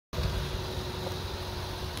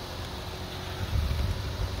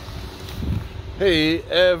Hey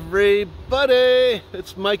everybody,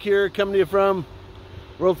 it's Mike here coming to you from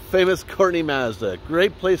world famous Courtenay Mazda.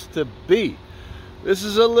 Great place to be. This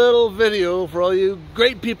is a little video for all you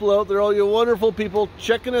great people out there, all you wonderful people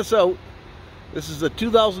checking us out. This is the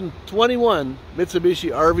 2021 Mitsubishi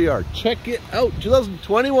RVR. Check it out,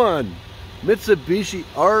 2021 Mitsubishi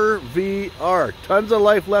RVR. Tons of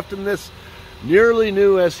life left in this nearly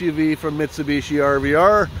new SUV from Mitsubishi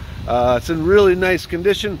RVR. It's in really nice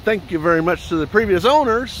condition. Thank you very much to the previous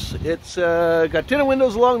owners. It's got tinted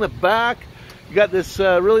windows along the back. You got this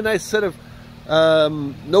really nice set of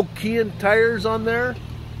Nokian tires on there.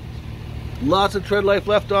 Lots of tread life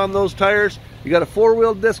left on those tires. You got a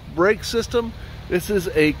four-wheel disc brake system. This is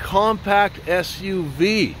a compact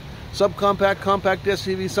SUV, subcompact, compact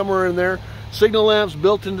SUV, somewhere in there. Signal lamps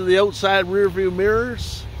built into the outside rear view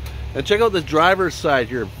mirrors. And check out the driver's side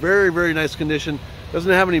here. Very, very nice condition. Doesn't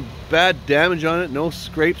have any bad damage on it. No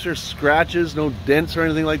scrapes or scratches, no dents or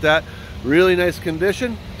anything like that. Really nice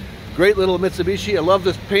condition. Great little Mitsubishi. I love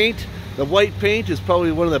this paint. The white paint is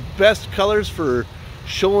probably one of the best colors for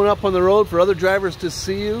showing up on the road for other drivers to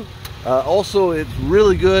see you. Also, it's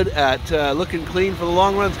really good at looking clean for the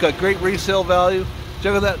long run. It's got great resale value.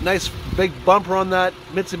 Check out that nice big bumper on that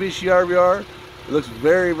Mitsubishi RVR. It looks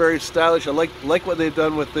very, very stylish. I like what they've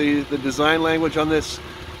done with the design language on this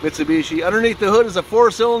Mitsubishi. Underneath the hood is a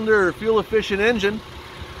 4-cylinder fuel-efficient engine.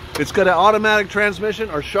 It's got an automatic transmission.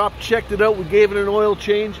 Our shop checked it out. We gave it an oil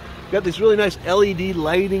change. Got this really nice LED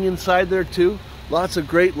lighting inside there too. Lots of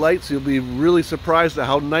great lights. You'll be really surprised at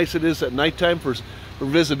how nice it is at nighttime for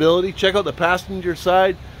visibility. Check out the passenger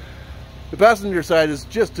side. The passenger side is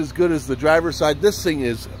just as good as the driver's side. This thing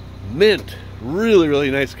is mint. Really, really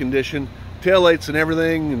nice condition. Taillights and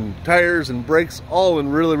everything, and tires and brakes, all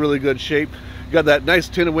in really, really good shape. You got that nice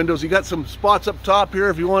tinted windows. You got some spots up top here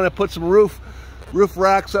if you want to put some roof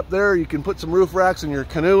racks up there. You can put some roof racks in your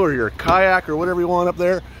canoe or your kayak or whatever you want up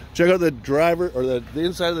there. Check out the driver or the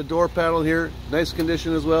inside of the door panel here. Nice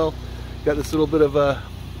condition as well. Got this little bit of a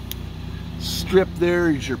strip there.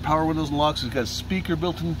 Use your power windows and locks. It's got a speaker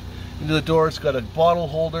built into the door. It's got a bottle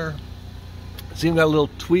holder. It's even got a little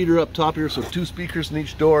tweeter up top here, so 2 speakers in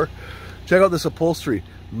each door. Check out this upholstery.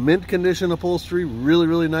 Mint condition upholstery. Really,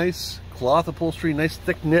 really nice. Cloth upholstery, nice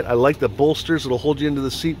thick knit. I like the bolsters. It'll hold you into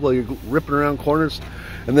the seat while you're ripping around corners.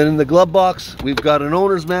 And then in the glove box, we've got an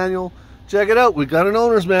owner's manual. Check it out. We've got an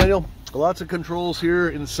owner's manual. Lots of controls here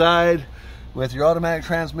inside with your automatic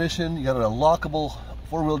transmission. You got a lockable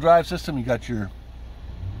 4-wheel drive system. You got your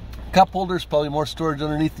cup holders, probably more storage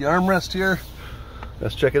underneath the armrest here.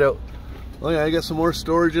 Let's check it out. Oh yeah, I got some more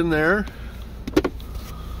storage in there.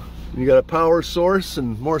 You got a power source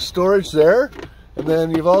and more storage there. And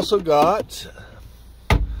then you've also got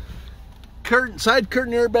side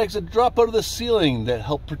curtain airbags that drop out of the ceiling that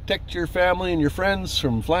help protect your family and your friends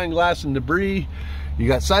from flying glass and debris. You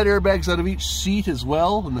got side airbags out of each seat as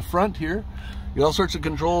well in the front here. You got all sorts of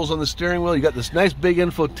controls on the steering wheel. You got this nice big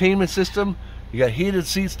infotainment system. You got heated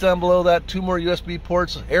seats down below that, 2 more USB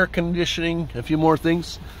ports, air conditioning, a few more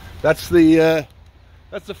things. That's the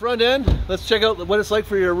front end. Let's check out what it's like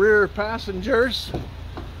for your rear passengers.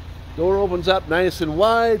 Door opens up nice and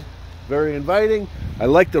wide, very inviting. I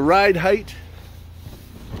like the ride height.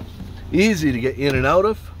 Easy to get in and out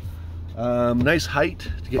of. Nice height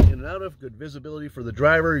to get in and out of. Good visibility for the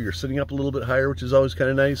driver. You're sitting up a little bit higher, which is always kind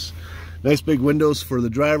of nice. Nice big windows for the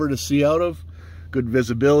driver to see out of. Good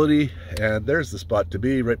visibility. And there's the spot to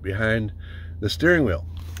be, right behind the steering wheel.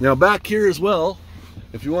 Now back here as well,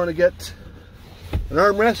 if you want to get an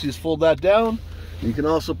armrest, you just fold that down. You can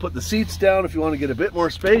also put the seats down if you want to get a bit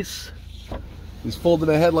more space. Just fold it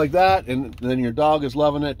ahead like that, and then your dog is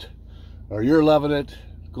loving it, or you're loving it.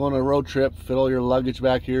 Go on a road trip, fit all your luggage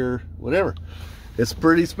back here, whatever. It's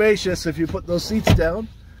pretty spacious if you put those seats down,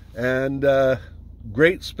 and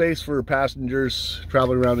great space for passengers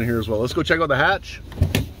traveling around in here as well. Let's go check out the hatch.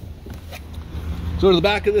 So to the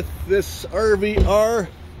back of this RVR,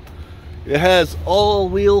 it has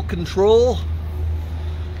all-wheel control.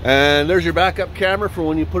 And there's your backup camera for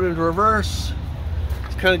when you put it into reverse.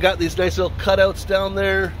 It's kind of got these nice little cutouts down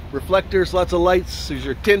there. Reflectors, lots of lights. There's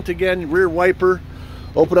your tint again, rear wiper.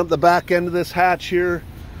 Open up the back end of this hatch here.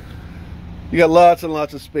 You got lots and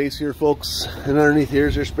lots of space here, folks. And underneath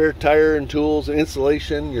here's your spare tire and tools and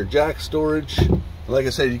insulation, your jack storage. Like I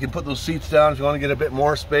said, you can put those seats down if you want to get a bit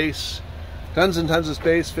more space. Tons and tons of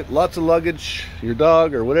space, fit lots of luggage, your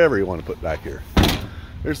dog, or whatever you want to put back here.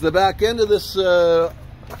 There's the back end of this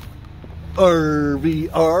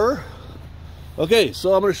RVR. Okay,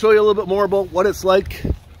 so I'm going to show you a little bit more about what it's like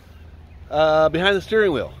behind the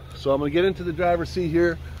steering wheel. So I'm going to get into the driver's seat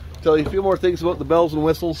here, tell you a few more things about the bells and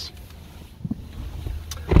whistles.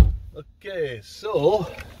 Okay, so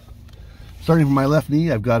starting from my left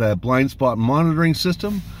knee, I've got a blind spot monitoring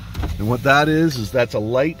system. And what that is that's a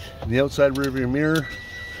light in the outside rear of your mirror.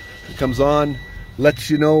 It comes on,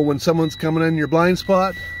 lets you know when someone's coming in your blind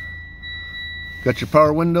spot. Got your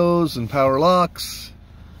power windows and power locks.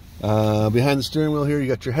 Behind the steering wheel here, you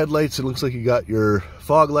got your headlights. It looks like you got your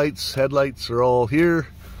fog lights. Headlights are all here.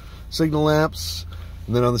 Signal lamps.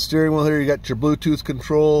 And then on the steering wheel here, you got your Bluetooth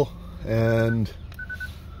control and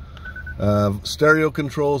stereo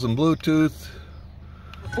controls and Bluetooth.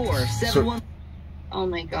 471. Oh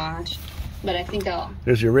my gosh. But I think I'll...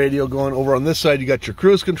 There's your radio going. Over on this side, you got your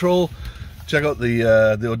cruise control. Check out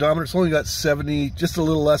the odometer. It's only got just a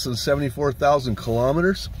little less than 74,000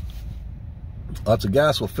 kilometers. Lots of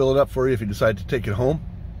gas will fill it up for you if you decide to take it home.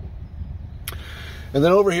 And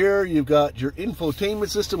then over here, you've got your infotainment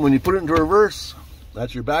system. When you put it into reverse,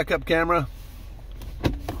 that's your backup camera.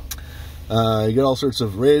 You get all sorts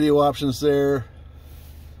of radio options there.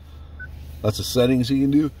 Lots of settings you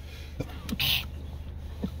can do.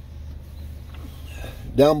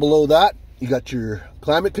 Down below that, you got your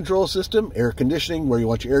climate control system, air conditioning, where you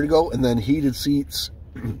want your air to go, and then heated seats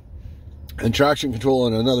and traction control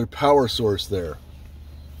and another power source there.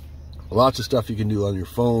 Lots of stuff you can do on your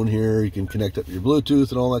phone here. You can connect up your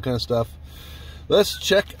Bluetooth and all that kind of stuff. Let's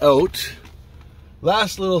check out,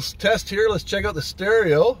 last little test here, let's check out the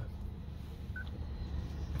stereo.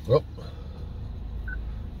 Oh.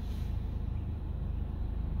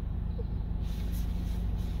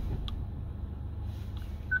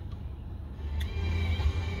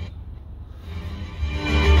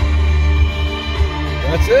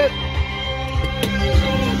 That's it.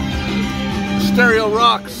 Stereo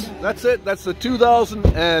rocks. That's it. That's the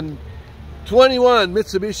 2021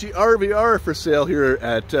 Mitsubishi RVR for sale here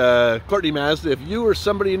at Courtenay Mazda. If you or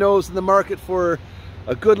somebody knows in the market for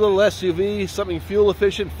a good little SUV, something fuel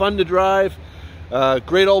efficient, fun to drive,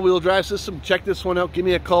 great all-wheel drive system, check this one out. Give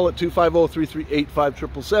me a call at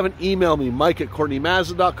 250-338-5777. Email me, Mike at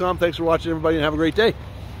CourtenayMazda.com. Thanks for watching, everybody, and have a great day.